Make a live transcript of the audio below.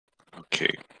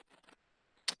Okay,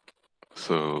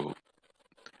 so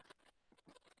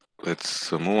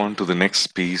let's move on to the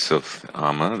next piece of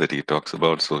armor that he talks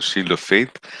about. So, shield of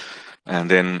faith, and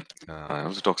then he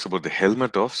also talks about the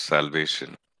helmet of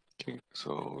salvation. Okay,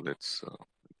 so let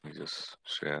me just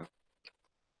share.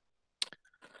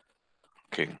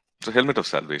 Okay, so helmet of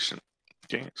salvation.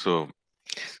 Okay, so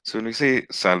when we say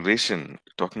salvation,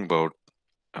 talking about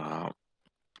uh,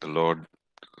 the Lord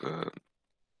uh,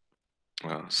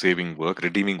 saving work,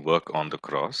 redeeming work on the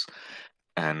cross,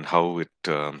 and how it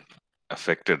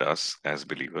affected us as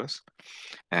believers.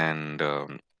 And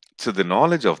so the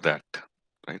knowledge of that,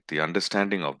 right, the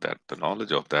understanding of that, the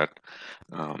knowledge of that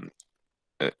um,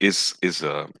 is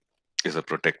a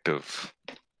protective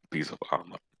piece of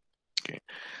armor. Okay,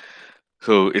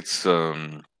 so it's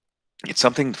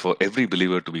something for every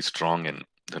believer to be strong in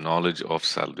the knowledge of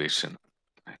salvation.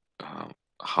 Right?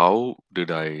 How did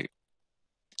I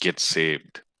get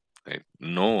saved? Right?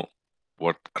 Know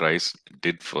what Christ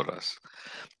did for us,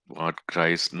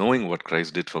 knowing what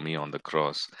Christ did for me on the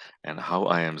cross, and how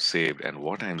I am saved and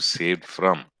what I am saved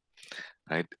from,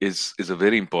 right, is a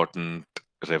very important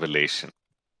revelation,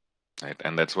 right?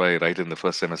 And that's why right in the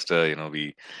first semester,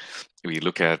 we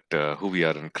look at who we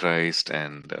are in Christ,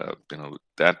 and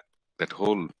that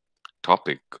whole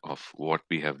topic of what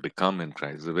we have become in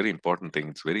Christ is a very important thing.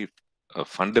 It's very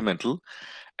fundamental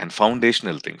and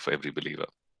foundational thing for every believer,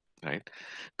 right?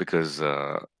 Because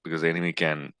the enemy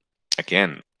can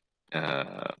again,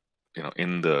 uh,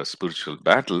 in the spiritual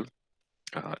battle,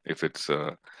 if it's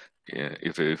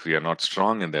if we are not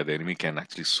strong in that, the enemy can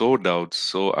actually sow doubts,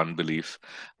 sow unbelief,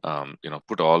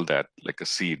 put all that like a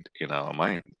seed in our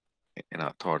mind, in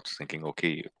our thoughts, thinking,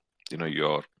 okay,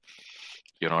 you're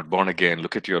not born again.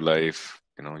 Look at your life.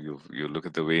 You look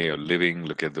at the way you're living,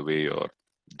 look at the way you're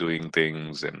doing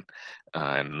things, and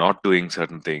not doing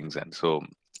certain things, and so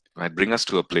it might bring us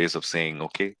to a place of saying,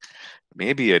 okay,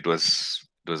 maybe it was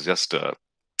just a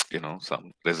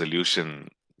some resolution,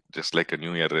 just like a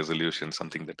New Year resolution,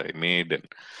 something that I made,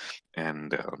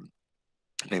 and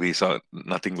maybe so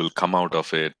nothing will come out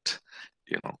of it,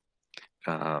 you know.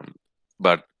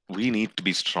 But we need to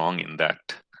be strong in that.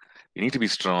 We need to be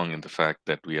strong in the fact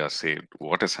that we are saved,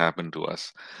 what has happened to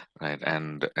us, right?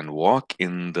 And walk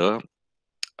in the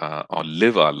or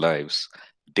live our lives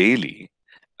daily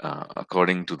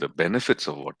according to the benefits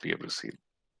of what we have received.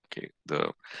 Okay,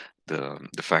 the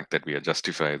fact that we are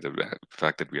justified, the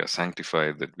fact that we are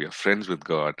sanctified, that we are friends with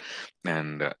God,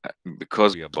 and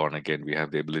because we are born again, we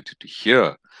have the ability to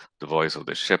hear the voice of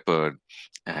the shepherd,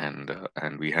 and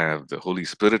we have the Holy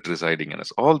Spirit residing in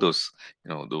us. All those,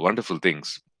 the wonderful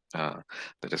things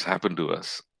that has happened to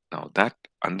us. Now, that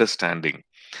understanding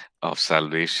of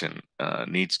salvation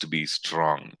needs to be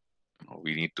strong.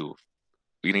 We need to,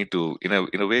 in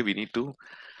a way, we need to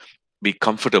be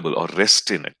comfortable or rest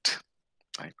in it.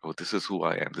 Right? Oh, this is who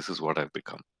I am. This is what I've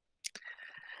become.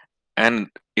 And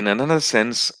in another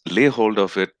sense, lay hold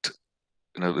of it,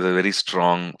 with a very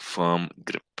strong, firm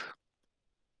grip.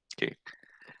 Okay.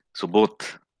 So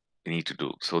both we need to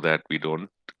do so that we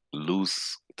don't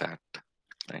lose that.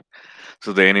 Right?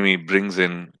 So the enemy brings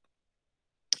in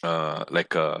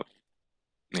like a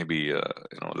maybe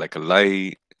like a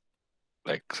lie,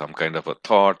 like some kind of a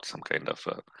thought, some kind of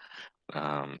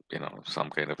some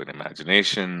kind of an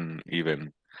imagination,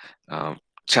 even um,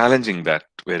 challenging that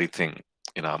very thing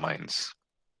in our minds,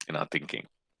 in our thinking,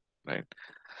 right?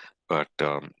 But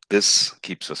this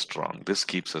keeps us strong. This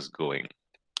keeps us going.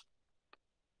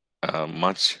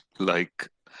 Much like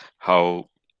how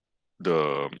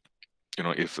the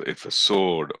if a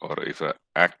sword or if an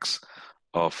axe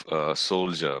of a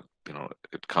soldier,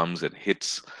 it comes and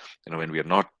hits, when we are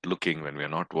not looking, when we are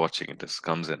not watching, it just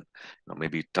comes and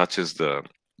maybe it touches the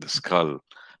skull,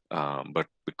 but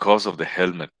because of the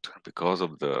helmet, because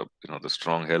of the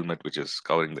strong helmet which is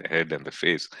covering the head and the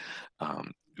face,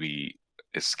 we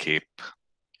escape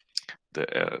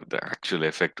the actual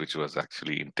effect, which was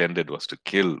actually intended was to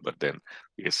kill, but then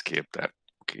we escape that.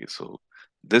 Okay, so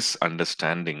this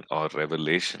understanding or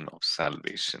revelation of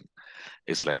salvation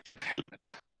is like a helmet,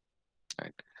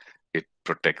 right? It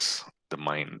protects the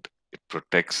mind, it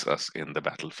protects us in the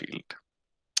battlefield.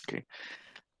 Okay,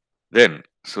 then,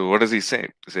 so what does he say?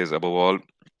 He says, above all,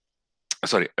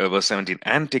 sorry, verse 17,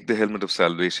 and take the helmet of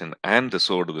salvation and the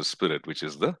sword of the Spirit, which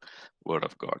is the word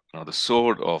of God. Now, the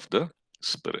sword of the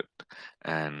Spirit.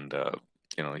 And,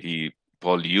 he,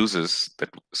 Paul uses that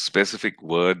specific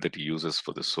word that he uses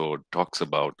for the sword, talks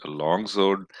about a long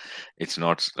sword. It's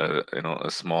not,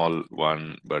 a small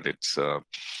one, but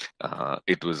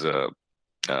it was a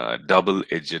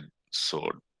double-edged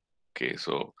sword. Okay,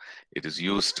 so it is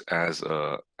used as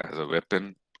a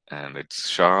weapon, and it's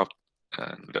sharp,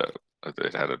 and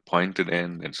it had a pointed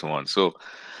end, and so on. So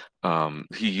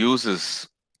he uses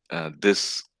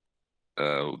this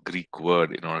Greek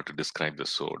word in order to describe the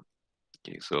sword.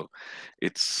 Okay, so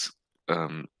it's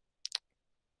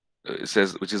it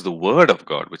says, which is the word of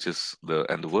God, which is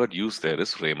and the word used there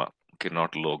is rhema. Okay,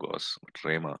 not logos, but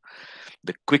rhema,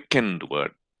 the quickened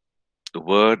word, the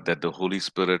word that the Holy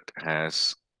Spirit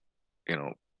has, you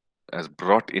know, has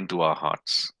brought into our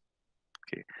hearts.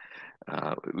 Okay,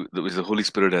 which the Holy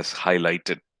Spirit has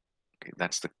highlighted. Okay,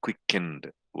 that's the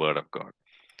quickened word of God.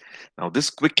 Now, this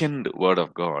quickened word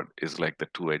of God is like the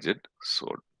two-edged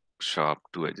sword, sharp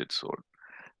two-edged sword.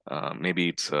 Maybe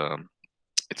it's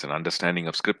an understanding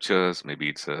of scriptures, maybe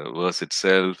it's a verse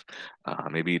itself,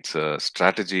 maybe it's a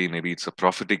strategy, maybe it's a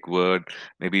prophetic word,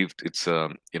 maybe it's a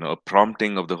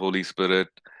prompting of the Holy Spirit.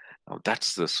 Now,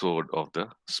 that's the sword of the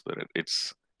Spirit.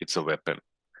 It's a weapon.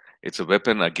 It's a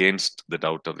weapon against the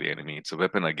doubt of the enemy. It's a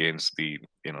weapon against the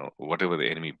whatever the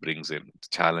enemy brings in,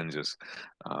 challenges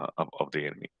of the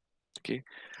enemy. Okay,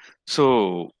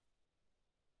 so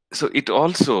it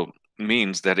also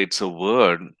means that it's a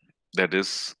word that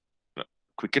is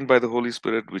quickened by the Holy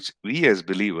Spirit, which we as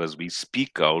believers we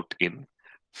speak out in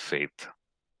faith.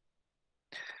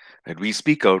 And we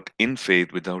speak out in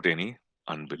faith without any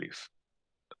unbelief.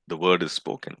 The word is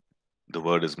spoken. The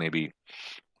word is maybe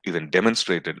even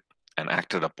demonstrated and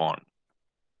acted upon.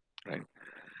 Right.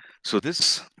 So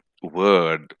this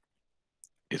word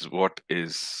is what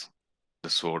is the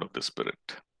sword of the Spirit.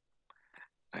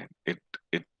 Right?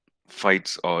 It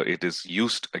fights, or it is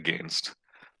used against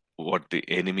what the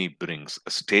enemy brings,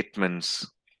 statements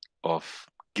of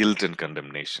guilt and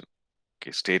condemnation.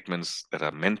 Okay, statements that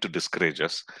are meant to discourage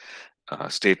us,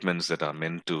 statements that are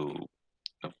meant to,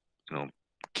 uh, you know,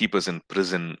 keep us in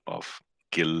prison of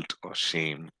guilt or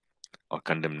shame or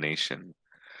condemnation.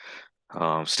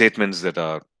 Statements that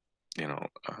are,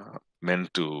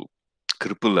 meant to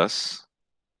cripple us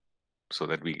so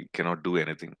that we cannot do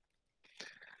anything.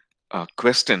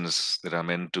 Questions that are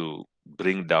meant to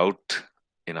bring doubt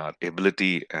in our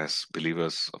ability as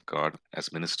believers of God,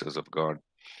 as ministers of God.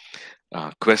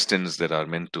 Questions that are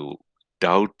meant to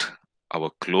doubt our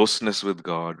closeness with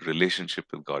God, relationship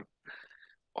with God.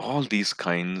 All these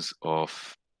kinds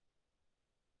of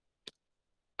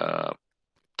uh,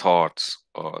 thoughts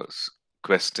or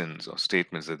questions or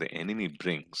statements that the enemy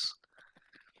brings,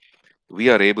 we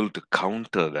are able to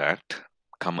counter that,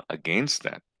 come against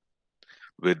that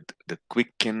with the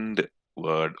quickened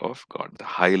word of God, the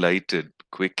highlighted,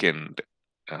 quickened,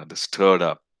 the stirred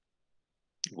up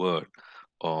word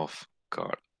of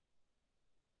God,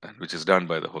 and which is done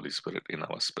by the Holy Spirit in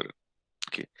our spirit.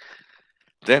 Okay.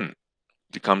 Then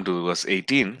we come to verse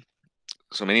 18.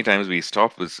 So many times we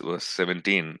stop with verse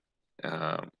 17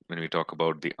 when we talk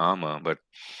about the armor, but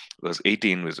verse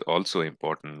 18 was also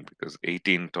important because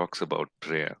 18 talks about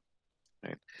prayer.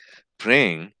 Right?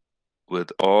 Praying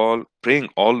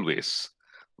always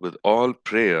with all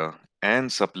prayer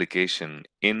and supplication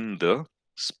in the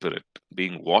Spirit,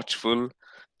 being watchful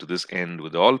to this end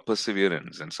with all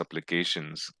perseverance and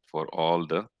supplications for all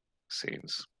the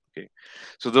saints. Okay,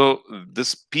 so though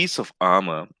this piece of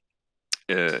armor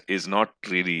is not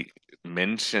really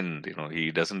mentioned,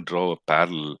 he doesn't draw a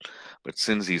parallel, but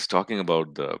since he's talking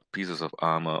about the pieces of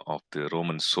armor of the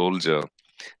Roman soldier,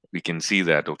 we can see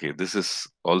that, okay, this is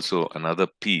also another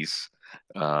piece,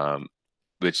 um,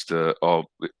 or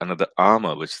another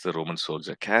armor which the Roman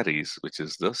soldier carries, which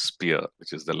is the spear,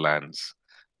 which is the lance,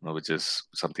 which is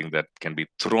something that can be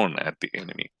thrown at the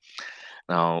enemy.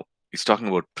 Now, he's talking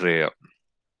about prayer,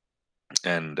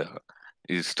 and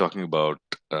he's talking about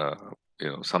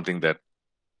something that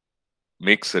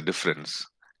makes a difference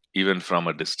even from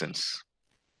a distance,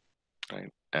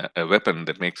 right? A weapon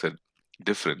that makes a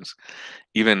difference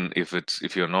even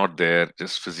if you're not there,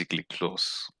 just physically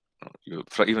close,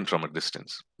 even from a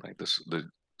distance, right? The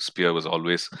spear was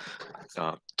always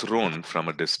thrown from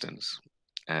a distance,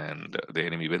 and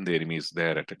when the enemy is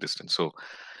there at a distance. So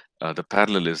the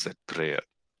parallel is that prayer.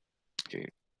 Okay,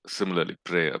 similarly,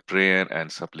 prayer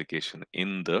and supplication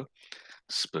in the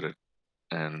Spirit,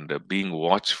 and being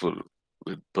watchful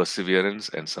with perseverance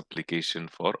and supplication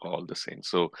for all the saints.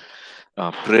 So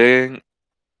praying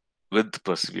with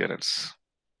perseverance.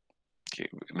 Okay,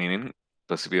 meaning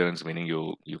perseverance, meaning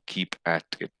you keep at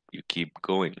it, you keep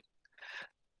going.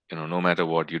 No matter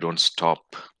what, you don't stop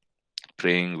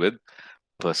praying with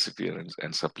perseverance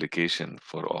and supplication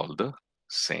for all the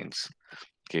saints.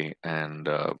 Okay, and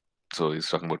so he's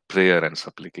talking about prayer and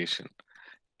supplication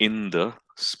in the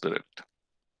Spirit,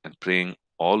 and praying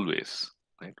always,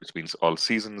 right? Which means all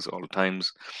seasons, all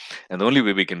times. And the only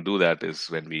way we can do that is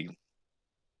when we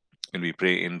when we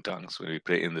pray in tongues, when we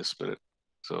pray in the Spirit.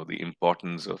 So the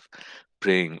importance of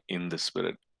praying in the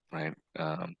Spirit, right?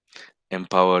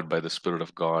 Empowered by the Spirit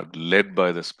of God, led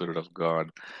by the Spirit of God,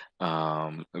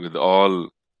 with all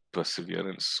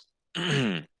perseverance,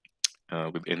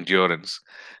 with endurance,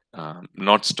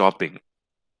 not stopping,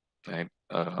 right?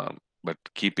 But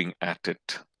keeping at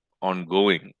it,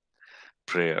 ongoing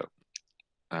prayer.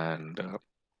 And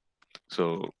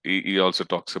so he also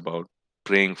talks about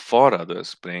praying for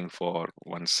others, praying for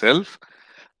oneself,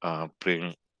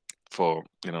 praying for,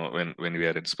 when we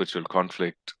are in spiritual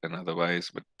conflict and otherwise,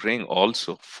 but praying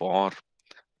also for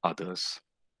others,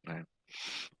 right?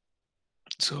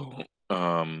 So,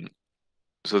 um,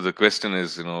 so the question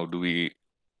is, do we,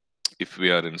 if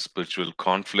we are in spiritual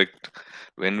conflict,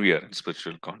 when we are in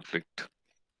spiritual conflict,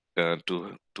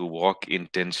 to walk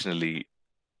intentionally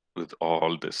with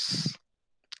all this,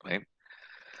 right?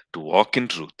 To walk in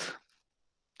truth,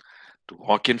 to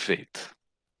walk in faith,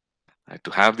 right?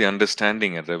 To have the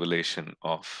understanding and revelation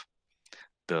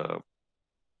the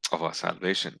of our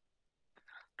salvation,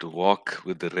 to walk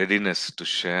with the readiness to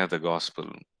share the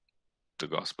gospel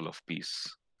of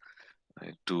peace,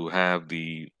 right? To have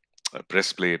the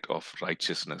breastplate of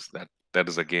righteousness. That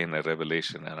is again a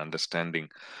revelation and understanding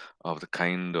of the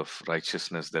kind of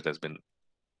righteousness that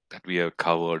we are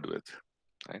covered with,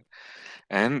 right?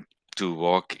 And to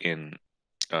walk in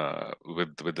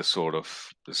with the sword of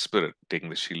the Spirit, taking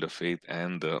the shield of faith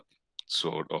and the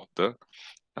sword of the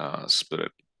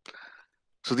Spirit.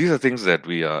 So these are things that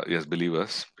we are, as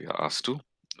believers, we are asked to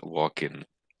walk in,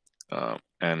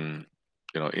 and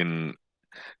in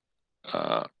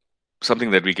uh,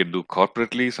 something that we can do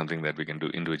corporately, something that we can do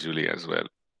individually as well.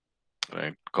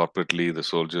 Right? Corporately, the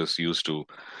soldiers used to,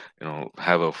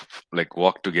 have like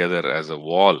walk together as a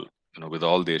wall, with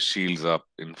all their shields up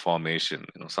in formation.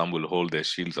 Some will hold their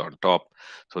shields on top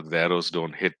so the arrows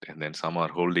don't hit, and then some are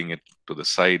holding it to the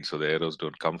side so the arrows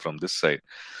don't come from this side.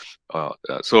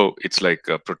 So it's like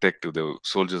protective. The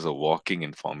soldiers are walking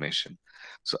in formation.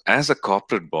 So as a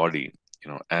corporate body,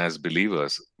 as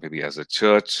believers, maybe as a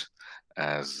church,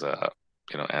 as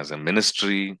as a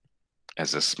ministry,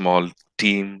 as a small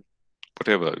team,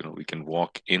 whatever, we can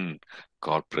walk in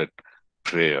corporate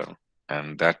prayer,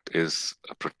 and that is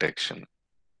a protection.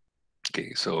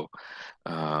 Okay,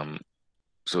 um,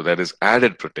 so that is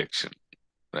added protection,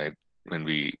 right? when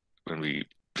we when we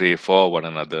pray for one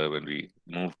another, when we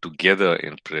move together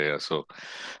in prayer. So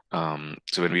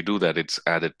when we do that, it's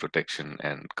added protection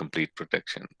and complete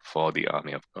protection for the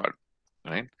army of God,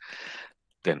 right?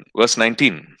 Then verse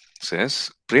 19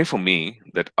 says, pray for me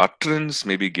that utterance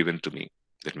may be given to me,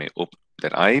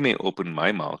 that I may open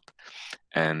my mouth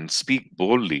and speak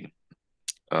boldly,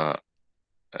 uh,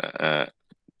 uh,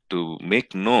 to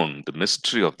make known the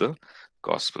mystery of the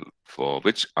gospel, for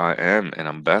which I am an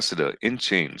ambassador in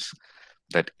chains,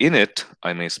 that in it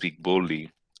I may speak boldly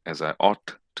as I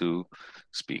ought to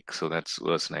speak. So that's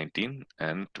verse 19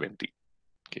 and 20.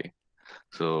 Okay.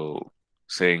 So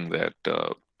saying that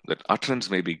utterance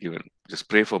may be given. Just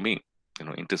pray for me,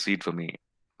 intercede for me.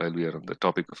 While we are on the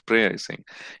topic of prayer, is saying,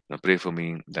 pray for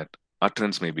me that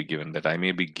utterance may be given, that I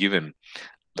may be given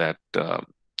that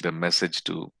the message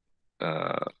to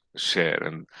uh, share,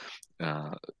 and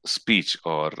speech,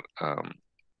 or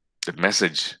the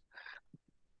message,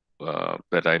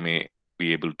 that I may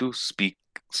be able to speak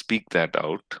that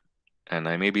out, and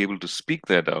I may be able to speak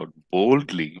that out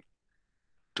boldly,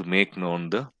 to make known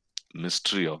the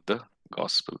mystery of the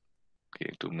gospel.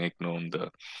 Okay, to make known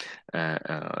the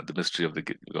mystery of the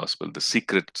gospel, the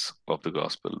secrets of the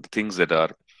gospel, the things that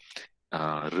are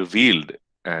revealed,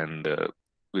 and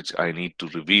which I need to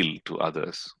reveal to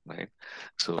others, right?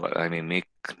 So I may make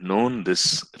known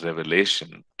this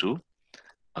revelation to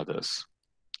others.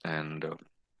 And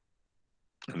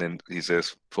then he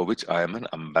says, for which I am an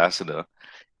ambassador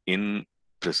in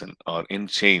prison, or in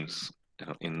chains,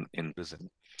 in prison.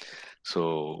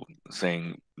 So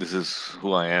saying, this is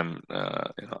who I am.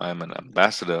 I am an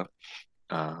ambassador.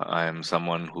 I am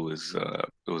someone who's a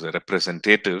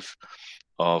representative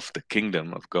of the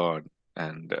kingdom of God,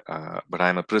 and but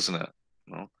I'm a prisoner.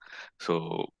 You know,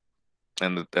 so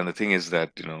and the thing is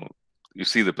that you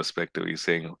see the perspective. He's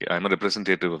saying, okay, I'm a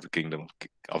representative of the kingdom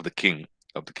of the king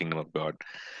of the kingdom of God.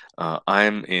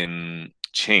 I'm in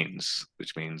chains,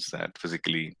 which means that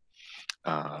physically,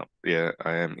 yeah,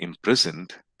 I am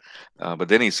imprisoned. But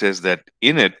then he says that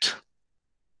in it,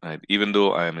 right, even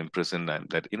though I am imprisoned,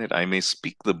 that in it I may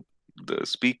speak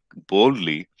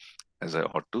boldly as I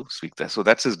ought to speak. That. So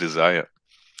that's his desire.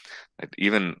 Right?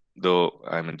 Even though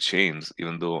I'm in chains,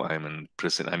 even though I'm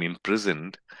imprisoned.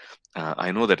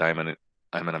 I know that I'm an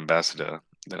ambassador,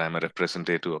 that I'm a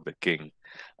representative of the King,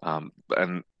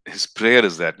 And his prayer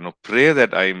is that, pray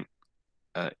that I'm,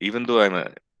 even though I'm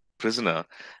a prisoner,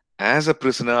 as a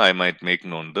prisoner, I might make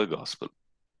known the gospel.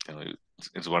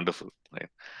 It's wonderful, right?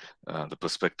 The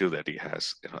perspective that he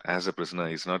has. As a prisoner,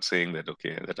 he's not saying that,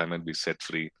 okay, that I might be set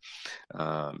free.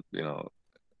 Um, you know,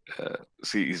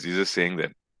 See, he's just saying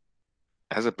that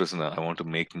as a prisoner, I want to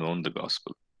make known the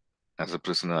gospel. As a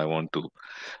prisoner, I want to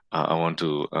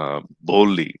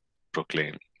boldly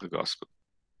proclaim the gospel.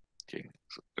 Okay,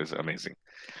 so it's amazing.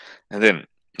 And then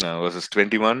verses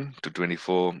 21 to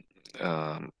 24,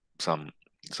 um, some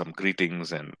some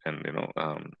greetings and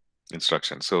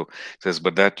instructions. So it says,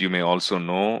 but that you may also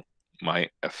know my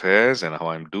affairs and how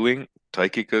I'm doing.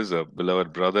 Tychicus, a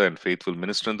beloved brother and faithful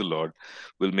minister in the Lord,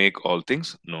 will make all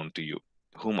things known to you,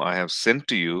 whom I have sent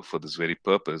to you for this very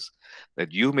purpose,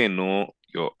 that you may know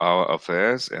our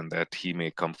affairs and that he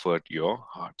may comfort your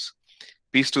hearts.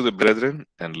 Peace to the brethren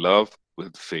and love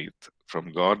with faith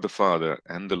from God the Father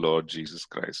and the Lord Jesus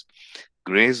Christ.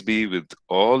 Grace be with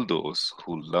all those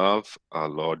who love our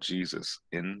Lord Jesus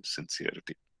in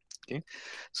sincerity. Okay,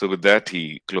 so with that,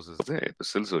 he closes the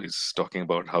epistle. So he's talking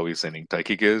about how he's sending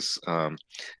Tychicus,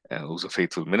 who's a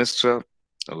faithful minister,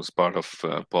 who's part of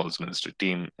Paul's ministry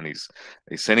team, and he's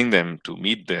sending them to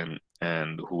meet them,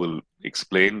 and who will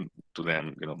explain to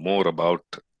them, more about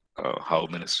how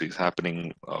ministry is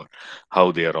happening, or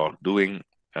how they are all doing,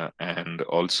 and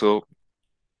also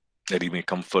that he may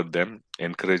comfort them,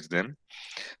 encourage them.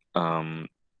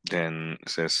 Then it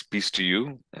says, peace to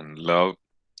you and love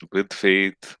with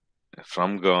faith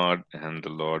from God and the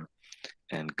Lord,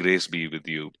 and grace be with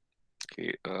you.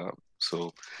 Okay,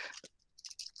 so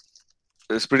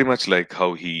it's pretty much like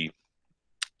how he,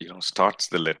 starts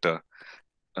the letter.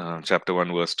 Chapter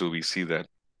 1, verse 2, we see that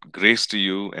grace to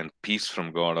you and peace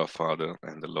from God our Father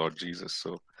and the Lord Jesus.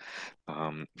 So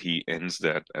he ends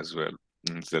that as well,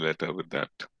 ends the letter with that,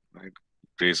 right?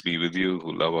 Grace be with you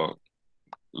who love our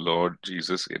Lord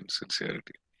Jesus in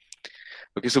sincerity.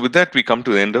 Okay, so with that, we come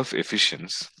to the end of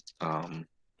Ephesians.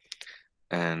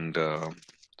 And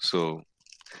so,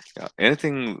 yeah,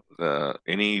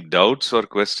 any doubts or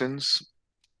questions,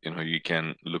 you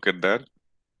can look at that,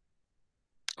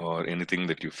 or anything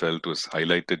that you felt was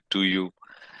highlighted to you,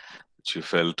 which you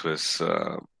felt was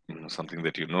something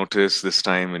that you noticed this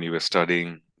time when you were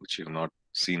studying, which you've not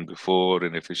seen before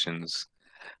in Ephesians.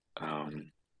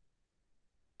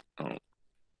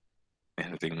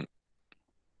 Anything.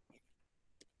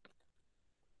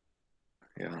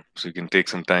 Yeah, so you can take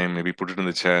some time, maybe put it in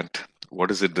the chat. What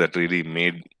is it that really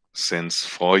made sense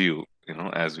for you,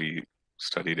 as we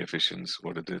studied Ephesians?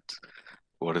 What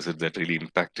is it that really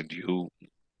impacted you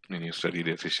when you studied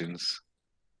Ephesians?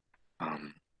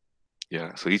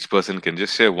 Yeah, so each person can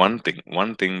just share one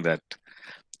thing that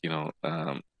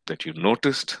that you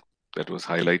noticed, that was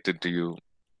highlighted to you,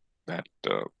 that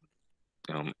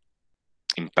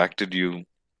impacted you,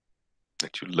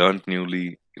 that you learned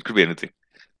newly. It could be anything,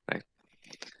 right?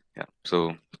 Yeah.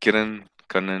 So Kiran,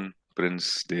 Kannan,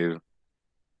 Prince, Dave,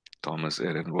 Thomas,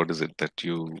 Aaron, what is it that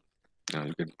you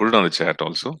can put it on the chat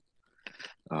also,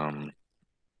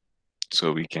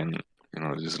 so we can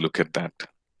just look at that.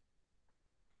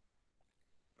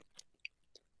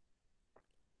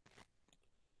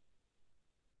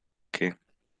 Okay.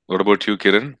 What about you,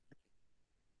 Kiran?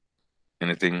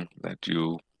 Anything that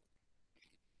you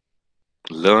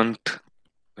learned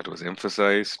that was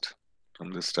emphasized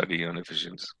from the study on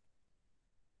Ephesians?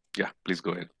 Yeah, please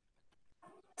go ahead.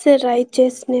 It's a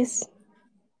righteousness.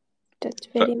 That's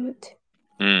very much.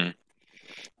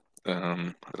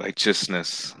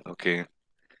 Righteousness. Okay,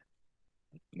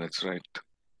 that's right.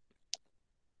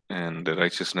 And the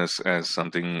righteousness as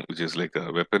something which is like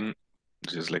a weapon,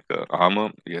 which is like a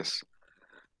armor. Yes.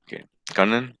 Okay.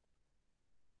 Kannan?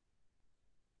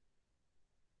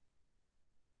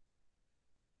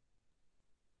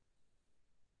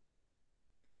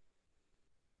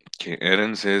 Okay.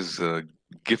 Aaron says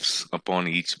gifts upon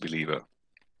each believer.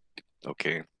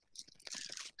 Okay.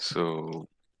 So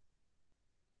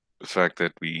the fact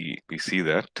that we see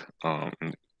that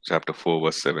in chapter 4,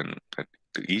 verse 7, that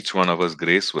to each one of us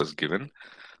grace was given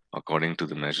according to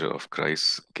the measure of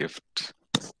Christ's gift.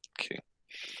 Okay.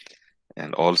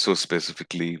 And also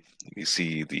specifically, we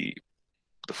see the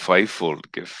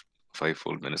fivefold gift,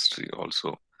 fivefold ministry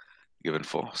also given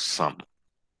for some,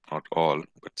 not all,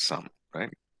 but some,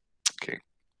 right? Okay.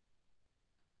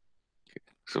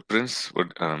 So Prince,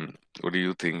 what do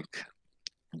you think?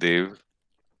 Dave,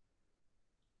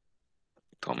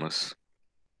 Thomas?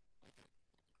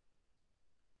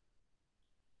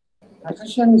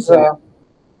 Ephesians.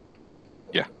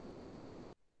 Yeah.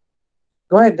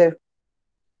 Go ahead, Dave.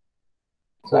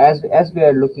 So as we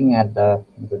are looking at the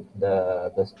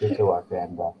spiritual warfare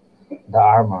and the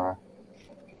armor,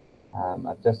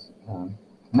 just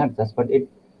not just, but it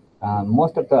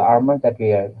most of the armor that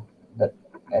we are that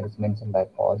is mentioned by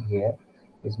Paul here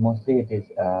is mostly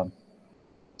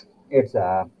it's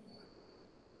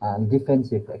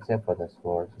defensive except for the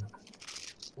sword.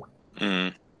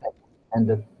 Mm, And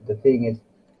the thing is,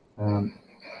 um,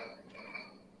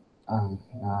 um,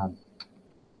 um,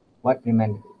 what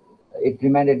remind it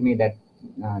reminded me that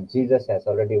Jesus has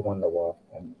already won the war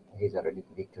and he's already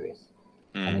victorious,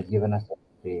 and mm, he's given us the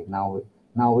victory.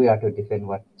 Now we are to defend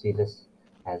what Jesus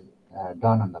has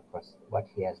done on the cross, what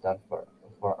he has done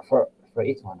for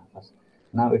each one of us.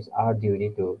 Now it's our duty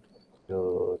to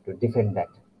defend that.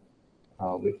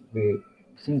 We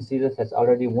since Jesus has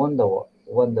already won the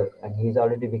and he's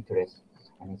already victorious,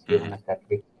 and he's given mm. us that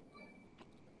victory,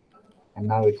 and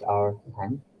now it's our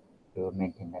time to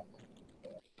maintain that.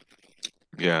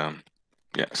 Yeah,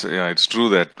 yeah. So yeah, it's true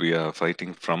that we are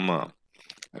fighting from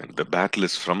and the battle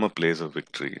is from a place of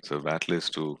victory. So the battle is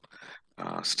to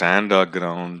stand our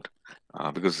ground,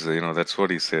 because that's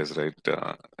what he says, right?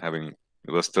 Having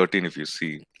verse 13, if you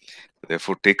see,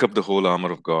 therefore take up the whole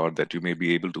armor of God that you may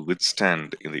be able to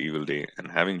withstand in the evil day, and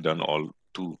having done all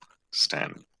to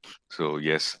stand. So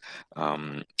yes,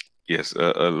 um, yes,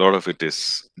 a lot of it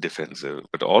is defensive,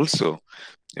 but also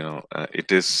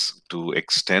it is to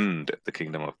extend the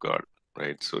kingdom of God,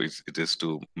 right? So it is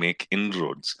to make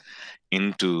inroads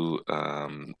into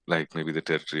like maybe the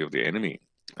territory of the enemy,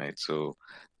 right? So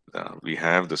we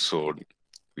have the sword,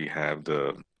 we have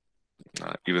the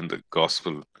even the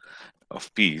gospel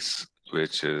of peace,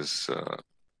 which is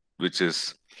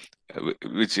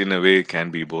which in a way can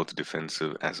be both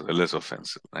defensive as well as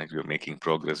offensive, right? You're making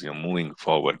progress, you're moving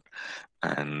forward,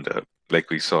 and like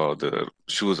we saw, the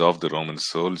shoes of the Roman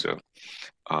soldier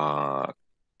uh,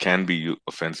 can be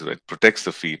offensive. It protects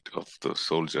the feet of the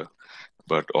soldier,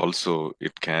 but also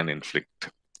it can inflict,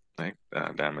 right,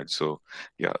 damage. So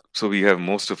yeah, so we have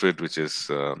most of it which is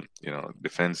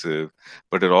defensive,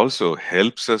 but it also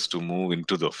helps us to move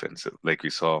into the offensive, like we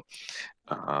saw.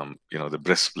 The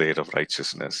breastplate of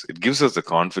righteousness, it gives us the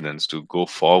confidence to go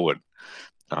forward,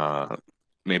 uh,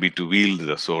 maybe to wield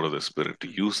the sword of the spirit, to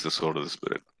use the sword of the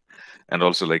spirit. And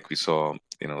also, like we saw,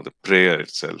 the prayer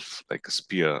itself, like a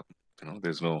spear,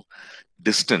 there's no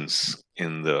distance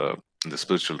in the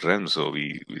spiritual realm. So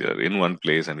we are in one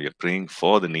place and we are praying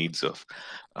for the needs of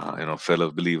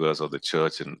fellow believers or the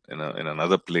church in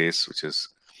another place, which is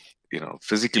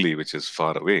physically, which is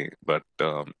far away, but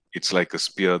it's like a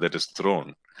spear that is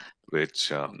thrown,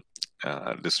 which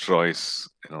destroys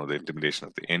the intimidation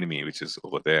of the enemy, which is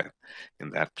over there in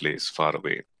that place far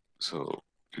away. So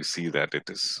you see that it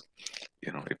is,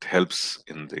 it helps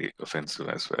in the offensive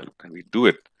as well, and we do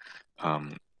it,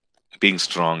 um, being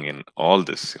strong in all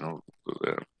this,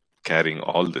 uh, carrying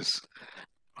all this,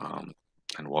 um,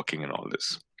 and walking in all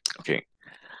this. Okay.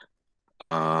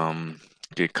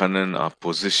 Okay, Kanan, our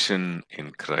position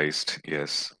in Christ.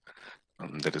 Yes,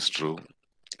 that is true.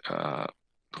 Uh,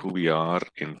 who we are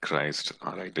in Christ,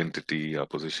 our identity, our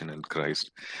position in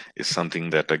Christ, is something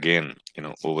that again,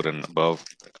 over and above,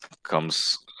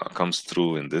 comes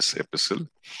through in this epistle.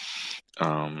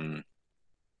 Um,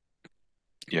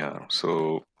 yeah,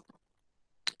 so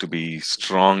to be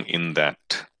strong in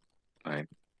that, right?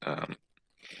 Um,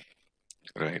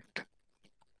 right.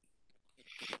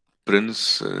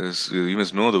 Prince, you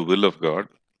must know the will of God.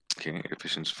 Okay,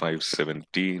 Ephesians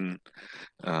 5:17.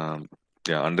 Um,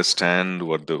 yeah, understand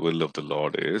what the will of the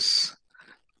Lord is,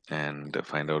 and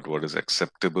find out what is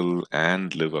acceptable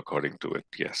and live according to it.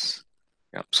 Yes.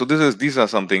 Yeah. So these are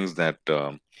some things that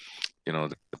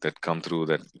that come through,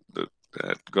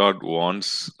 that God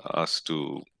wants us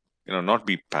to not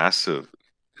be passive,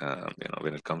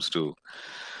 when it comes to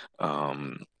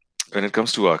um,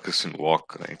 our Christian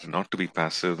walk, right? Not to be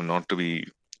passive, not to be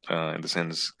in the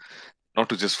sense, not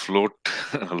to just float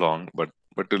along, but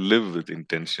to live with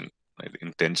intention, right?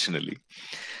 Intentionally,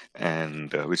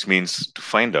 and which means to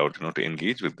find out, to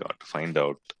engage with God, to find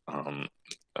out,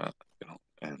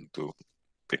 and to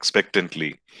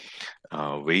expectantly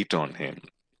wait on Him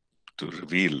to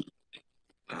reveal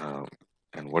uh,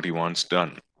 and what He wants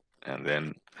done, and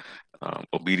then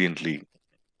obediently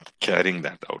carrying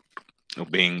that out,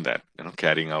 obeying that,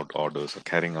 carrying out orders or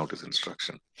carrying out His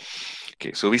instruction.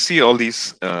 Okay, so we see all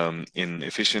these in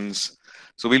Ephesians.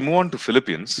 So we'll move on to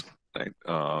Philippians, right?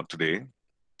 Today,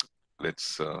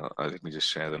 let me just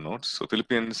share the notes. So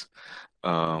Philippians.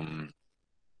 Um,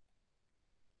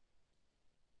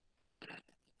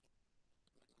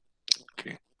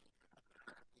 okay.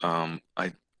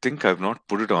 I think I've not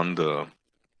put it on the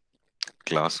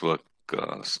classwork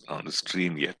on the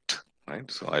stream yet, right?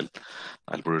 So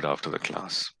I'll put it after the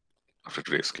class, after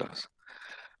today's class.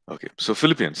 Okay, so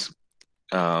Philippians.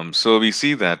 So we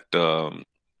see that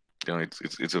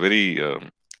it's a very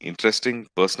interesting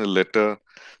personal letter.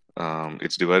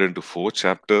 It's divided into 4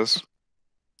 chapters.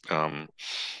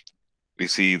 We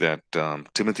see that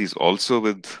Timothy is also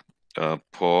with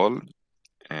Paul,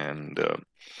 and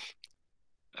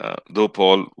though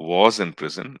Paul was in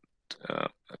prison,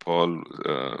 Paul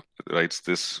writes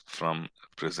this from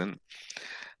prison,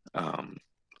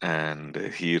 and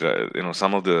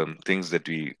some of the things that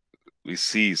we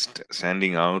see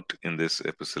standing out in this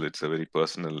epistle. It's a very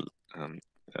personal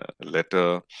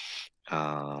letter,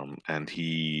 and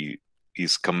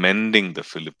he's commending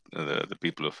the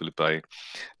people of Philippi,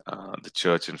 the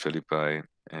church in Philippi,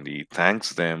 and he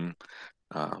thanks them.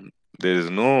 There is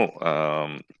no,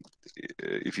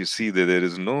 if you see that there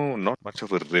is not much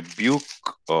of a rebuke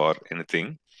or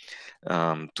anything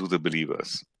to the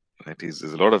believers. Right? There's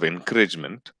a lot of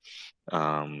encouragement,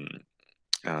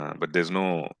 but there's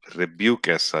no rebuke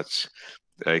as such.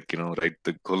 Like,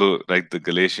 the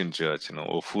Galatian church,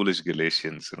 oh foolish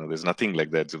Galatians, there's nothing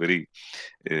like that.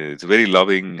 It's a very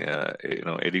loving,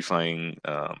 edifying,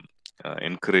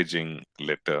 encouraging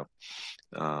letter.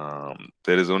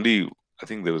 There is only, I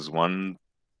think there was one,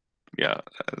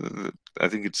 I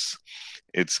think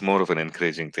it's more of an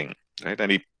encouraging thing, right?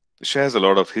 And he shares a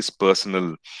lot of his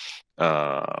personal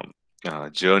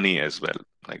journey as well,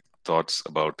 like thoughts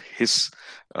about his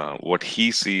what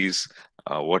he sees,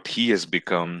 what he has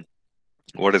become,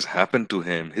 what has happened to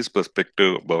him, his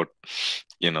perspective about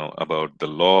about the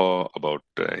law, about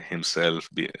himself,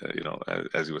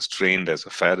 as he was trained as a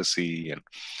Pharisee,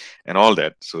 and all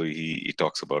that. So he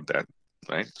talks about that,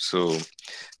 right? So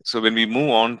when we move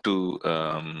on to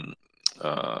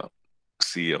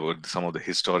see about some of the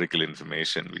historical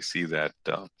information, we see that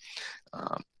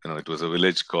it was a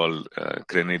village called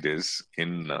Grenades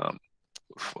in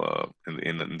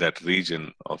that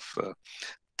region of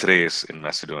Thrace in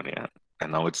Macedonia,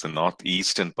 and now it's the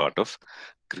northeastern part of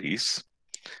Greece,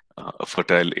 a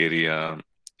fertile area,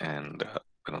 and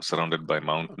surrounded by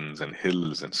mountains and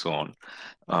hills and so on.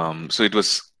 So it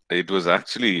was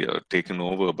actually taken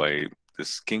over by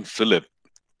this King Philip,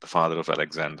 the father of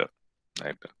Alexander,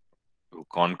 right, who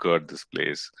conquered this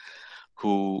place,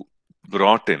 who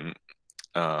brought in,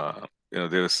 there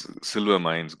was silver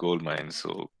mines, gold mines,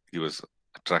 so he was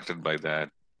attracted by that.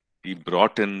 He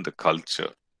brought in the culture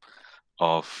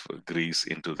of Greece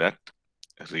into that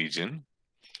region,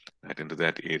 right, into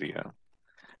that area.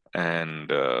 And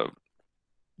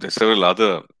there's several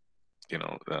other,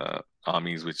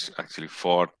 armies which actually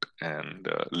fought, and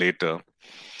later,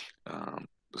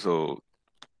 so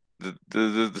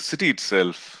the city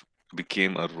itself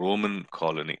became a Roman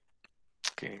colony,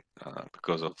 okay,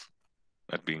 because of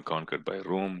that being conquered by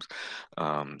Rome.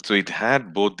 So it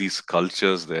had both these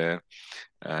cultures there,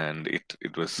 and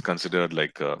it was considered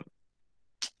like a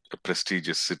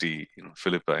prestigious city,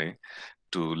 Philippi,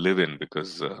 to live in,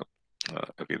 because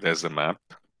okay, there's the map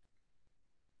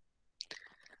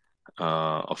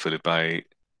of Philippi.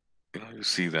 You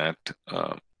see that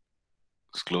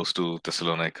it's close to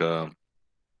Thessalonica,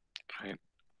 right?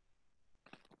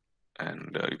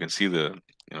 And you can see the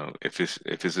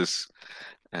Ephesus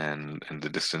and the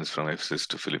distance from Ephesus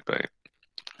to Philippi.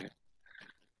 Right?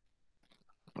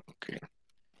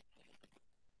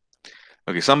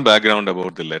 Okay, some background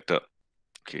about the letter.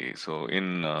 Okay, so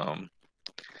in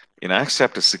Acts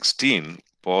chapter 16,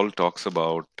 Paul talks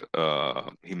about,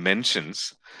 he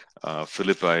mentions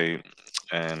Philippi,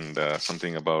 and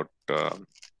something about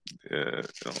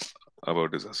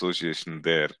about his association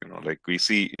there. Like we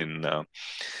see in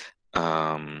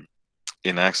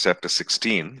Acts chapter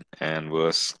 16 and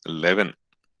verse 11,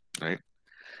 right?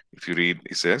 If you read,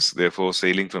 he says, "Therefore,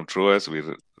 sailing from Troas, we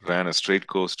ran a straight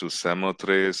course to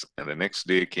Samothrace, and the next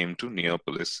day came to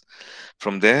Neapolis.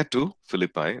 From there to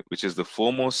Philippi, which is the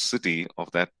foremost city of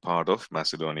that part of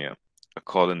Macedonia, a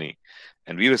colony.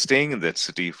 And we were staying in that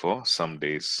city for some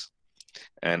days.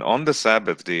 And on the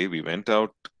Sabbath day, we went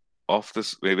out of the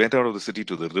city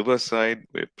to the riverside,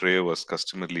 where prayer was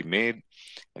customarily made.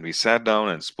 And we sat down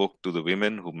and spoke to the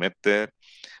women who met there.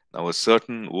 Now a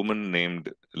certain woman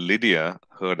named Lydia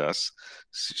heard us.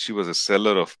 She was a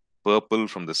seller of purple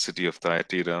from the city of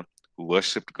Thyatira, who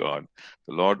worshipped God.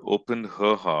 The Lord opened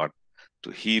her heart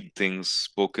to heed things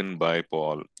spoken by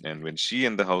Paul. And when she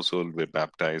and the household were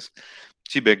baptized,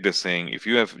 she begged us, saying, 'If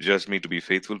you have judged me to be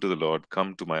faithful to the Lord,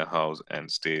 come to my house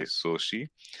and stay.' So she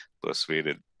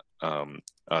persuaded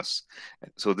us."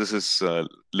 So this is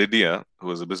Lydia, who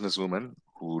was a businesswoman,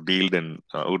 who dealt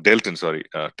in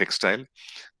textile,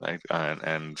 right,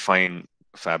 and fine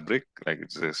fabric, like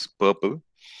it's this purple.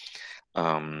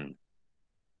 Um,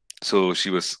 so she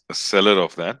was a seller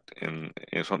of that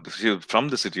she was from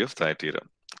the city of Thyatira.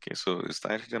 Okay, so is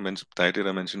Thyatira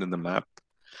mentioned in the map?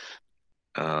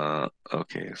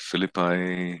 Okay,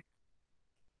 Philippi,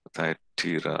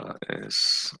 Thyatira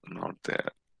is not there.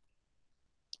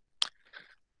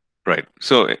 Right.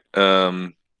 So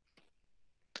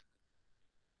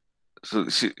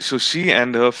she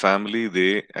and her family,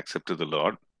 they accepted the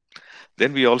Lord.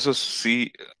 Then we also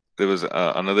see there was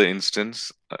another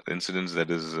incident that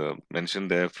is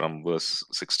mentioned there from verse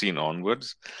 16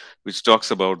 onwards, which talks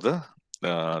about the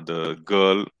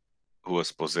girl who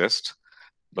was possessed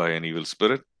by an evil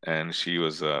spirit, and it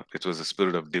was a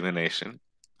spirit of divination,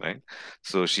 right?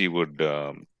 So she would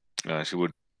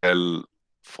tell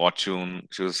fortune.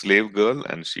 She was a slave girl,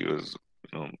 and she was,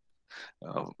 you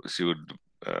know, she would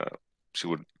uh, she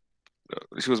would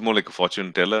she was more like a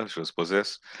fortune teller. She was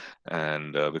possessed,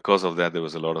 and because of that, there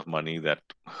was a lot of money that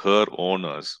her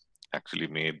owners actually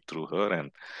made through her.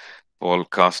 And Paul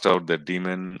cast out that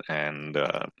demon, and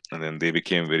then they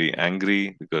became very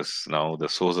angry because now the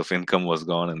source of income was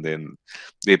gone, and then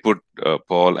they put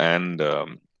Paul and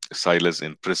Silas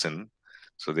in prison.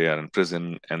 So they are in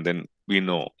prison, and then we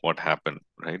know what happened,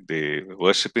 right? They were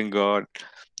worshiping God.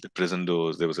 The prison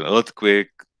doors. There was an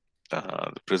earthquake.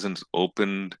 The prisons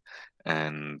opened,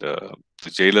 and the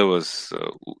jailer was.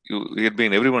 He had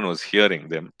been. Everyone was hearing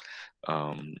them.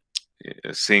 Um,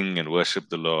 sing and worship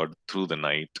the Lord through the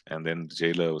night. And then the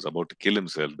jailer was about to kill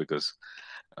himself because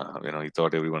he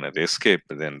thought everyone had escaped.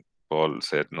 But then Paul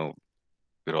said, "No,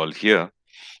 we're all here."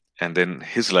 And then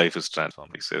his life is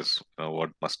transformed. He says, "What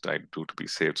must I do to be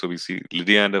saved?" So we see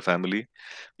Lydia and her family.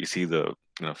 We see the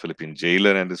Philippine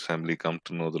jailer and his family come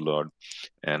to know the Lord,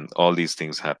 and all these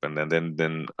things happened. And then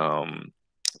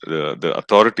the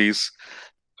authorities,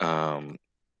 um,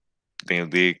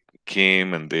 they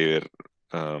came, and they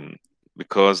were,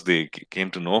 because they came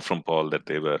to know from Paul that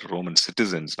they were Roman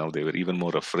citizens. Now they were even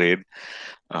more afraid,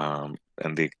 and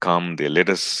they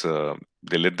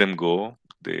let them go.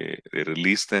 They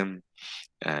released them,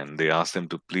 and they asked them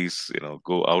to please,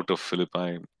 go out of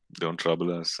Philippi, don't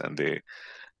trouble us. And they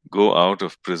go out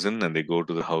of prison, and they go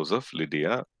to the house of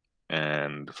Lydia,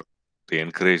 and they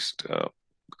encouraged,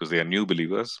 because they are new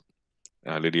believers,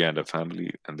 Lydia and her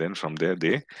family, and then from there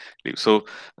they leave. So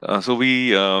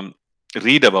we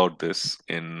read about this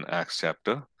in Acts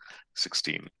chapter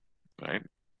 16, right?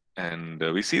 And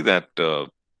we see that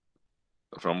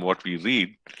from what we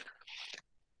read,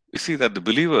 we see that the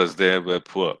believers there were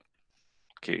poor,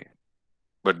 okay,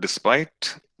 but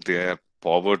despite their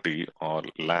poverty or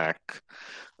lack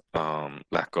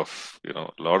of a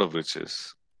lot of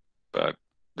riches, but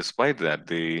despite that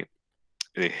they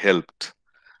helped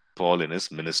Paul in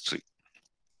his ministry.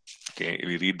 Okay,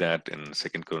 we read that in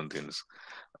Second Corinthians.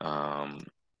 Um,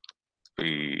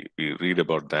 we read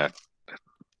about that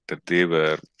they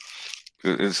were,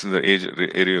 it's in the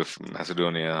area of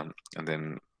Macedonia, and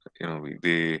then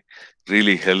they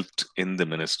really helped in the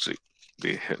ministry.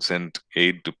 They sent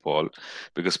aid to Paul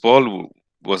because Paul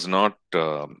was not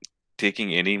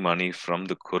taking any money from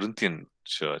the Corinthian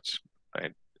church,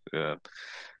 right? Uh,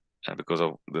 and because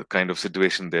of the kind of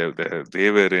situation they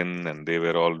were in, and they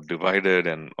were all divided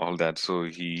and all that, so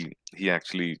he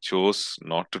actually chose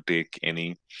not to take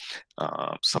any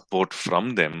support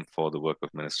from them for the work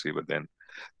of ministry. But then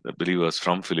the believers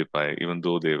from Philippi, even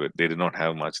though they did not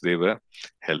have much, they were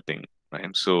helping,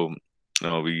 right? So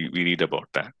we read about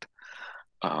that.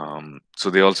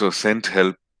 So they also sent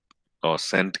help, or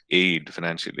sent aid,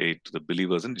 financial aid, to the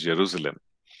believers in Jerusalem,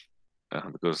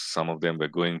 because some of them were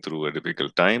going through a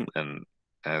difficult time, and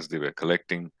as they were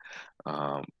collecting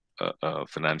um,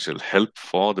 financial help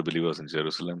for the believers in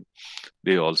Jerusalem,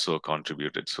 they also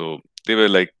contributed. So they were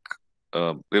they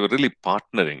were really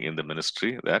partnering in the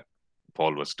ministry that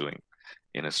Paul was doing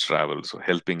in his travel, so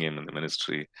helping him in the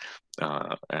ministry,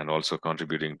 and also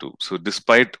contributing to. So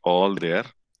despite all their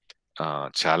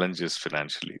challenges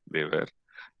financially, they were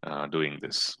doing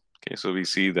this. Okay, so we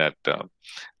see that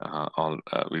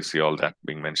we see all that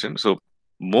being mentioned. So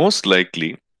most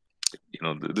likely,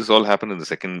 this all happened in the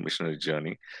second missionary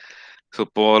journey. So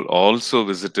Paul also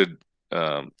visited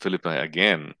Philippi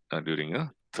again during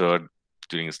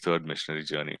his third missionary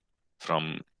journey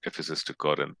from Ephesus to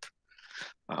Corinth.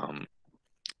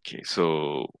 Okay,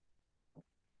 so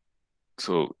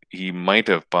he might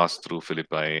have passed through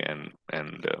Philippi and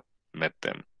met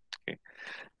them. Okay.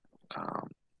 Um,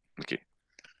 okay.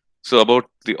 So about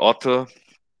the author,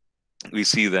 we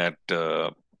see that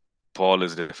Paul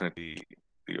is definitely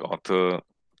the author.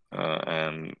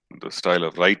 and the style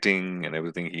of writing and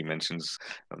everything he mentions.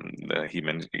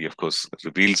 He of course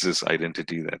reveals his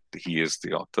identity that he is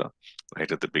the author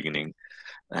right at the beginning,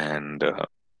 and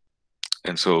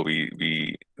so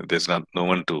we there's no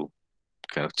one to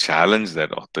kind of challenge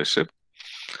that authorship,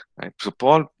 right? So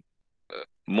Paul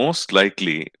most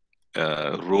likely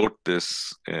wrote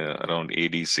this around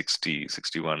AD 60,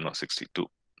 61 or 62,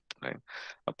 right?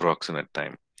 Approximate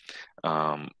time.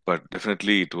 But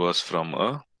definitely it was from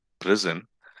a prison,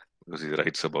 because he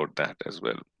writes about that as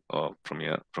well, or from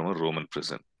a Roman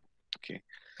prison. Okay,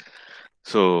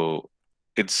 so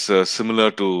it's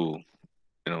similar to,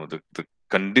 the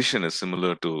condition is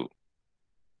similar to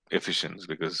Ephesians,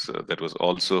 because that was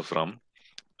also from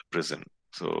prison.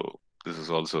 So this is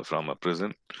also from a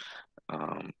prison.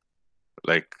 Um,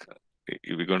 like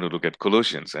we're going to look at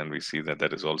Colossians, and we see that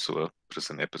that is also a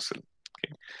prison epistle.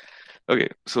 Okay, okay,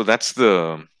 so that's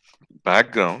the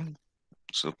background.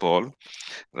 So Paul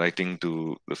writing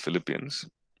to the Philippians,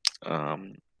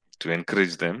 um, to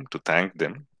encourage them, to thank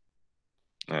them,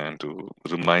 and to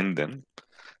remind them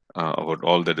about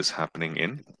all that is happening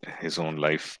in his own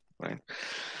life. Right.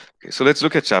 Okay, so let's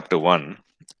look at chapter 1.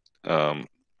 Um,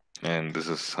 and this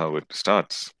is how it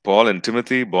starts. Paul and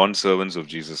Timothy, bond servants of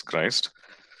Jesus Christ,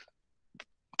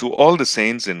 to all the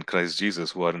saints in Christ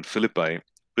Jesus who are in Philippi,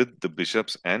 with the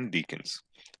bishops and deacons.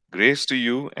 Grace to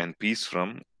you and peace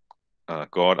from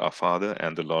God our Father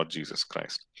and the Lord Jesus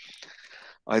Christ.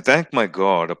 I thank my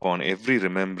God upon every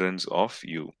remembrance of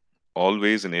you,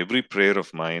 always in every prayer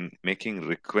of mine, making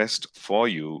request for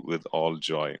you with all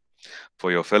joy,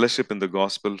 for your fellowship in the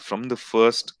gospel from the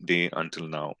first day until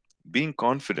now, being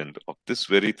confident of this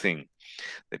very thing,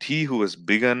 that he who has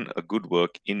begun a good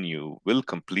work in you will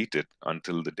complete it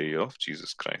until the day of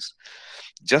Jesus Christ.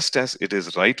 Just as it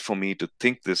is right for me to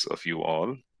think this of you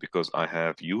all, because I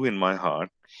have you in my heart,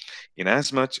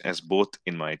 inasmuch as both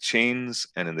in my chains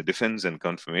and in the defense and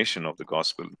confirmation of the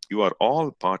gospel, you are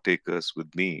all partakers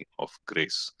with me of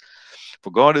grace.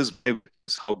 For God is my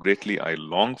witness how greatly I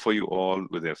long for you all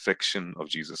with the affection of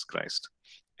Jesus Christ.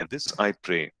 And this I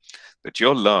pray, that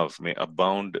your love may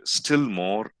abound still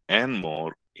more and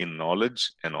more in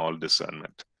knowledge and all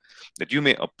discernment, that you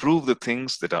may approve the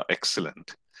things that are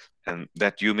excellent, and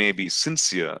that you may be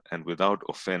sincere and without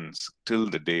offense till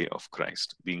the day of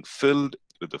Christ, being filled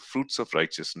with the fruits of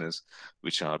righteousness,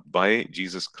 which are by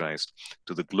Jesus Christ,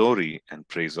 to the glory and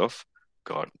praise of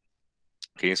God.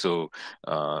 Okay, so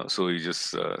he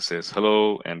just says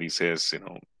hello, and he says,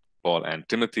 Paul and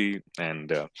Timothy,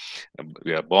 and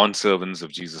we are bond servants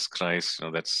of Jesus Christ.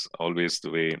 That's always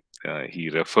the way he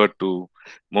referred to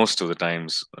most of the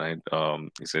times, right?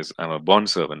 He says, "I'm a bond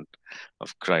servant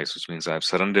of Christ," which means I've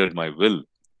surrendered my will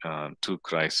to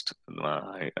Christ,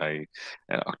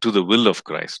 to the will of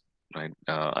Christ, right?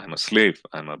 I'm a slave.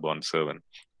 I'm a bond servant.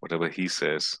 Whatever he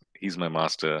says, he's my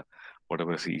master.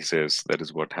 Whatever he says, that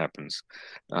is what happens.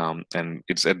 And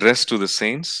it's addressed to the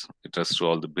saints, addressed to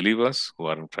all the believers who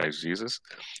are in Christ Jesus.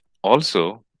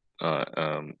 Also,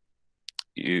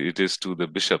 it is to the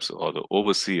bishops or the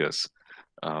overseers,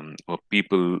 or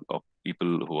people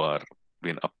who are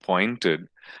been appointed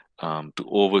to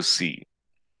oversee,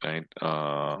 right,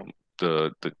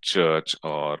 the church,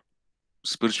 or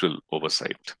spiritual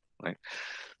oversight, right?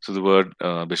 So the word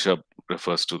bishop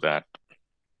refers to that,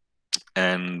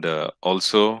 and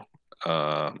also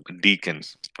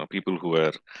deacons, people who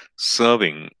are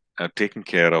serving, taking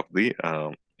care of the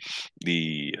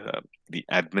the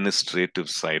administrative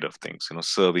side of things,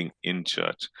 serving in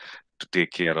church, to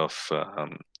take care of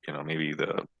maybe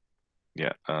the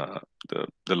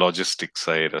logistic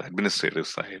side, administrative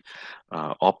side,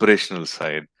 operational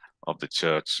side of the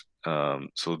church.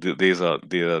 So they are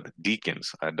the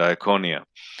deacons, diaconia,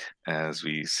 as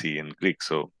we see in Greek.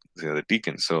 So they are the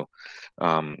deacons.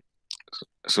 Um,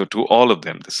 so to all of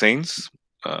them, the saints,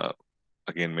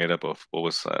 again made up of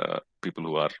people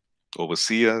who are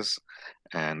overseers,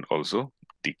 and also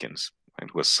deacons, and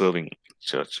who are serving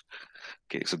church.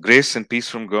 Okay, so grace and peace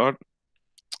from God.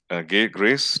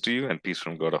 Grace to you and peace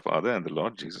from God our Father and the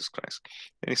Lord Jesus Christ.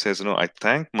 And he says, I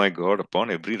thank my God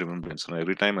upon every remembrance.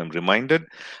 Every time I'm reminded,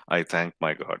 I thank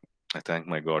my God. I thank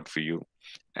my God for you,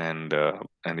 and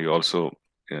he also,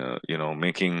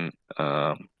 making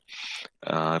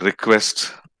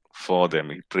request for them.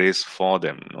 He prays for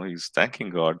them. He's thanking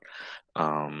God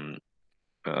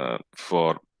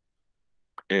for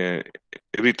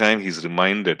every time he's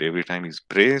reminded, every time he's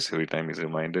prays, every time he's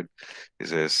reminded, he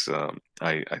says,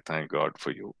 I thank God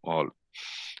for you all.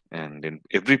 And in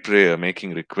every prayer,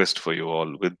 making request for you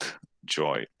all with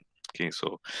joy. Okay,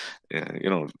 so,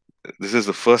 this is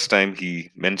the first time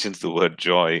he mentions the word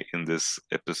joy in this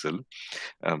epistle,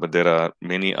 but there are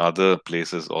many other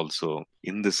places also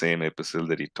in the same epistle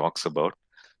that he talks about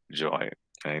joy,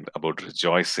 and about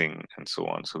rejoicing and so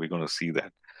on. So we're going to see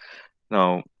that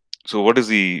now. So what is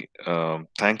he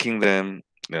thanking them?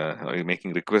 Are you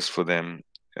making requests for them?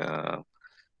 Uh,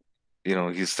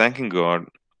 he's thanking God.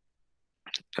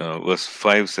 Verse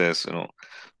 5 says,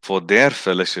 for their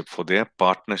fellowship, for their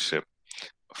partnership,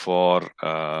 for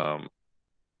um,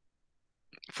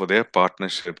 for their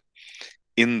partnership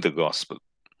in the gospel,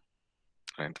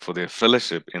 right? For their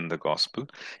fellowship in the gospel,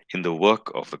 in the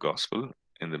work of the gospel,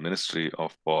 in the ministry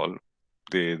of Paul.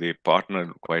 They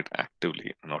partnered quite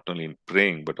actively, not only in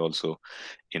praying but also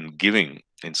in giving,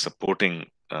 in supporting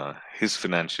his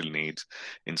financial needs,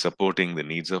 in supporting the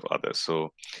needs of others.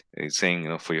 So he's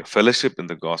saying, for your fellowship in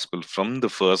the gospel from the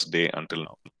first day until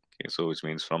now. Okay, so which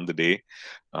means from the day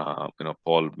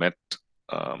Paul met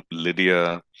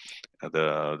Lydia,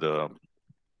 the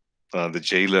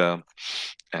jailer,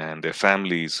 and their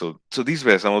families. So these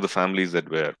were some of the families that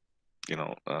were,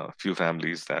 few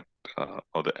families that,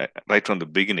 right from the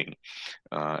beginning,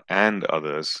 and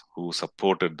others who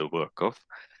supported the work of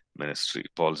ministry,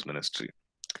 Paul's ministry.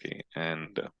 Okay,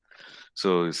 and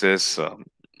so it says,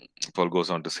 Paul goes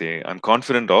on to say, I'm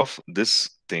confident of this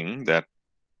thing, that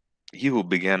he who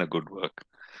began a good work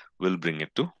will bring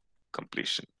it to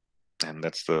completion. And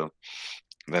that's the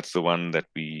one that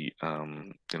we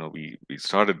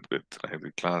started with,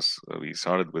 every class. We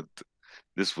started with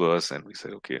this verse, and we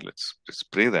said, okay, let's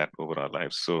pray that over our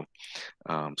lives. So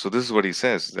this is what he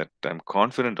says, that I'm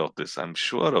confident of this, I'm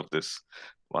sure of this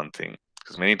one thing,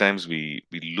 because many times we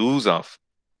lose our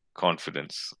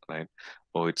confidence, right?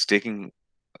 Or it's taking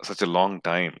such a long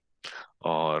time,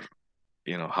 or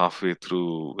halfway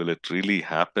through, will it really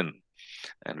happen?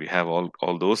 And we have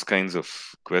all those kinds of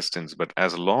questions. But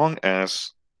as long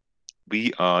as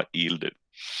we are yielded,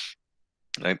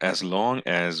 right, as long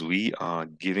as we are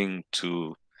giving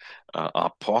to,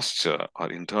 our posture, our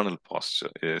internal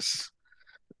posture is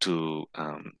to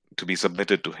be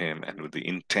submitted to him, and with the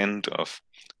intent of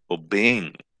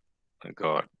obeying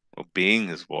God, obeying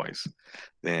his voice,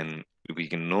 then we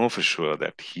can know for sure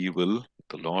that the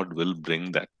Lord will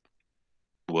bring that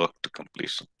work to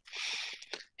completion.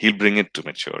 He'll bring it to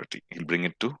maturity. He'll bring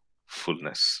it to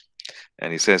fullness.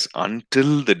 And he says,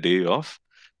 until the day of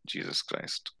Jesus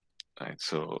Christ. Right.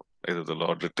 So either the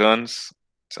Lord returns,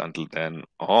 it's until then,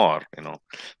 or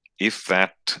if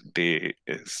that day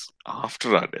is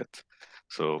after our death,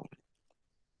 so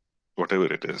whatever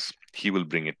it is, he will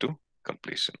bring it to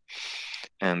completion.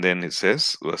 And then it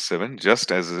says, verse 7,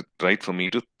 just as it right for me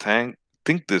to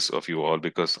think this of you all,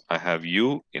 because I have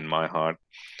you in my heart,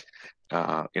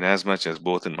 inasmuch as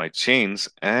both in my chains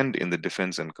and in the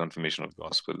defense and confirmation of the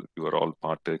gospel, you are all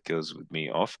partakers with me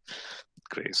of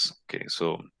grace. Okay,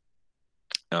 so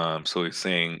he's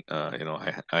saying,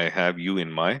 I have you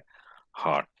in my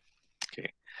heart.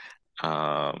 Okay,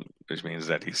 which means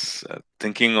that he's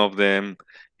thinking of them.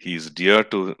 He's dear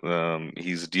to.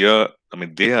 He's dear. I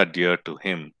mean, they are dear to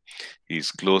him.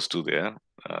 He's close to their.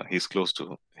 He's close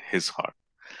to his heart.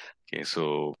 Okay,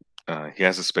 so he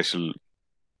has a special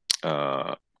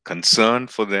concern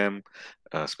for them,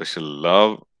 special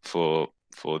love for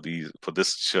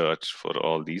this church, for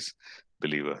all these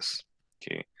believers.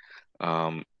 Okay.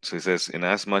 So he says,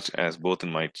 inasmuch as both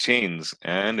in my chains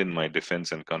and in my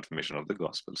defense and confirmation of the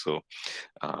gospel. So,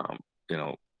 you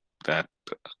know, that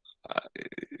uh,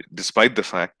 despite the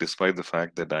fact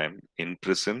that I'm in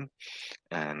prison,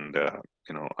 and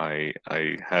I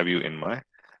have you in my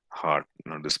heart,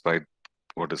 despite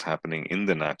what is happening in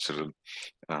the natural,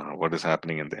 what is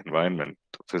happening in the environment,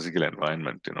 physical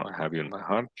environment, I have you in my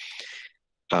heart.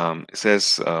 It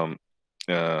says, um,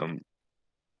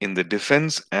 in the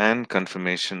defense and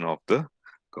confirmation of the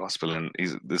gospel, and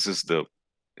he's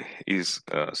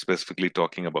specifically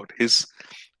talking about his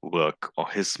work or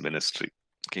his ministry.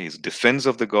 Okay, his defense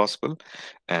of the gospel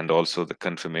and also the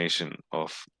confirmation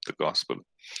of the gospel.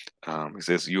 He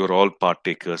says, you are all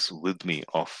partakers with me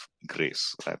of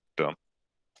grace. That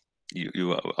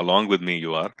you along with me,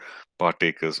 you are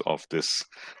partakers of this.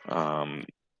 I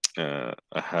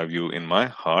have you in my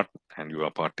heart, and you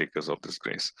are partakers of this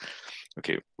grace.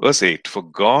 Okay, verse 8, for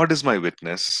God is my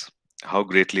witness, how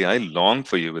greatly I long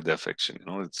for you with affection.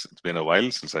 It's been a while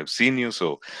since I've seen you,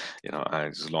 so I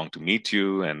just long to meet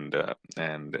you, and I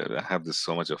have this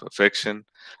so much of affection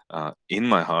in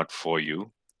my heart for you.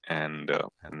 And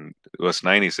verse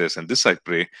 9, he says, and this I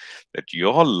pray, that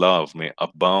your love may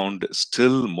abound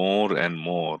still more and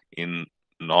more in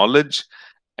knowledge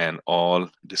and all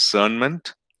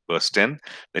discernment, Verse 10,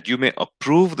 that you may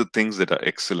approve the things that are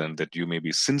excellent, that you may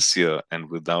be sincere and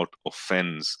without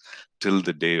offense till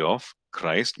the day of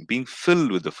Christ, being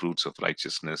filled with the fruits of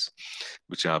righteousness,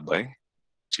 which are by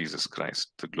Jesus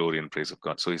Christ, the glory and praise of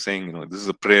God. So he's saying, this is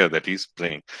a prayer that he's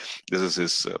praying. This is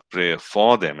his prayer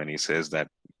for them. And he says that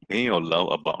may your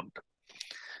love abound,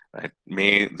 right?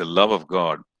 May the love of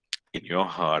God in your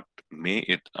heart, may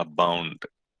it abound,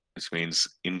 which means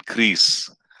increase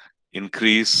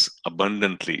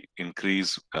abundantly,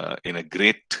 increase in a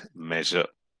great measure.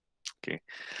 Okay.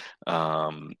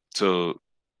 So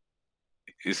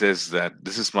he says that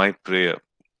this is my prayer.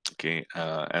 Okay.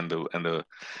 And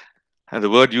the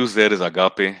word used there is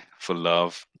agape, for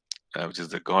love, which is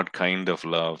the God kind of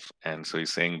love. And so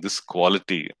he's saying this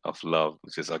quality of love,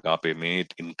 which is agape, may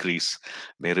it increase,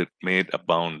 may it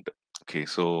abound. Okay,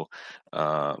 so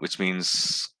which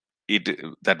means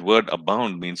that word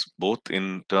abound means both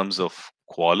in terms of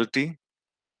quality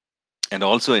and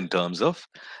also in terms of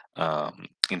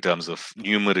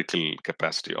numerical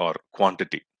capacity or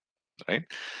quantity, right?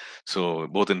 So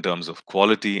both in terms of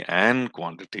quality and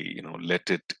quantity, let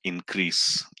it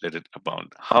increase, let it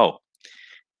abound. How?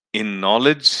 In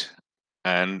knowledge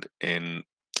and in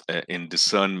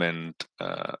discernment.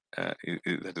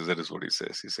 That is what he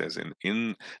says. He says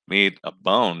in made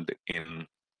abound in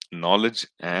knowledge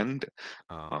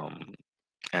um,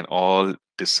 and all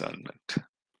discernment.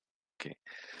 Okay,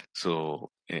 so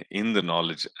in the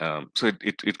knowledge, so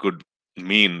it could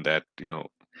mean that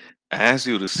as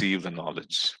you receive the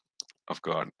knowledge of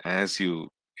God, as you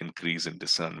increase in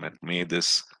discernment, may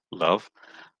this love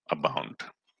abound,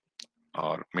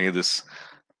 or may this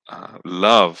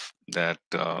love that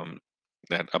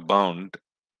abound,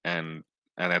 and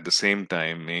at the same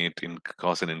time may it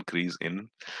cause an increase in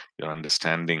your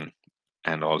understanding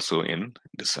and also in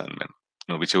discernment.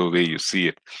 Whichever way you see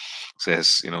it,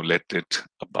 says let it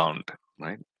abound,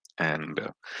 right? And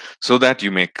so that you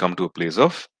may come to a place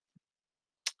of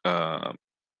uh,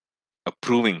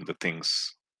 approving the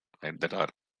things, right, that are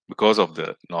because of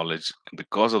the knowledge and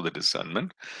because of the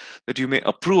discernment, that you may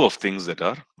approve of things that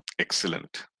are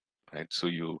excellent, right? So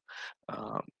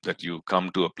that you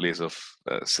come to a place of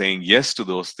saying yes to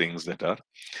those things that are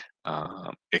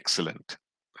excellent,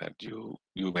 that you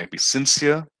may be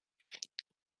sincere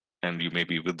and you may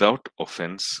be without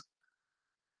offense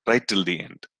right till the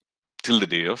end, till the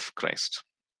day of Christ.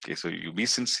 Okay, so you be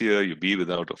sincere, you be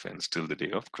without offense till the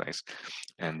day of Christ,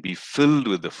 and be filled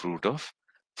with the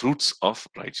fruits of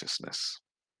righteousness.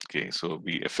 Okay, so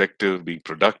be effective, be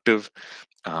productive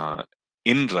uh,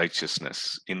 in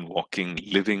righteousness, in walking,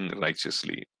 living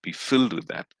righteously. Be filled with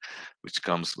that, which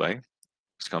comes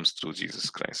through Jesus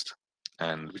Christ,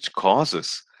 and which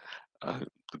causes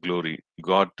the glory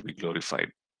God to be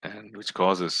glorified, and which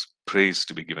causes praise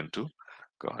to be given to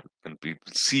God. When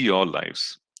people see your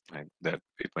lives, right, that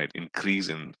it might increase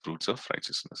in fruits of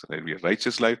righteousness. Right? We a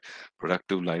righteous life,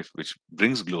 productive life, which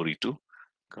brings glory to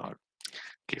God.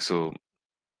 Okay, so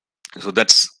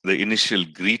that's the initial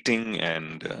greeting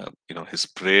and his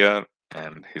prayer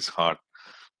and his heart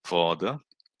for the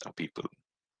people.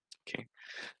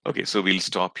 Okay, so we'll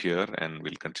stop here and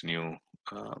we'll continue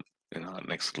um, in our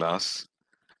next class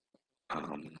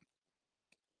um,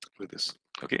 with this.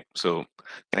 Okay, so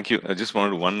thank you. I just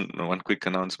wanted one quick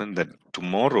announcement that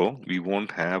tomorrow we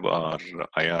won't have our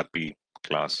IRP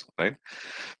class, right?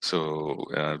 So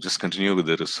just continue with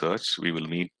the research. We will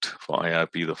meet for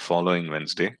IRP the following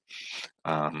Wednesday.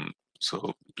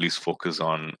 So please focus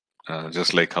on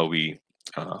just like how we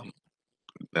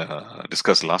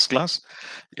discussed last class.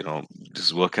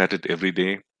 Just work at it every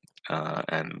day,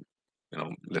 and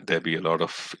let there be a lot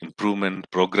of improvement,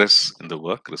 progress in the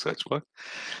research work.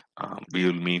 We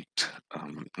will meet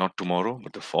not tomorrow,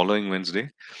 but the following Wednesday,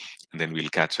 and then we'll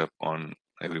catch up on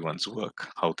everyone's work,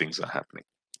 how things are happening.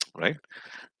 Right?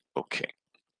 Okay.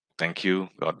 Thank you.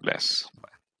 God bless. Bye.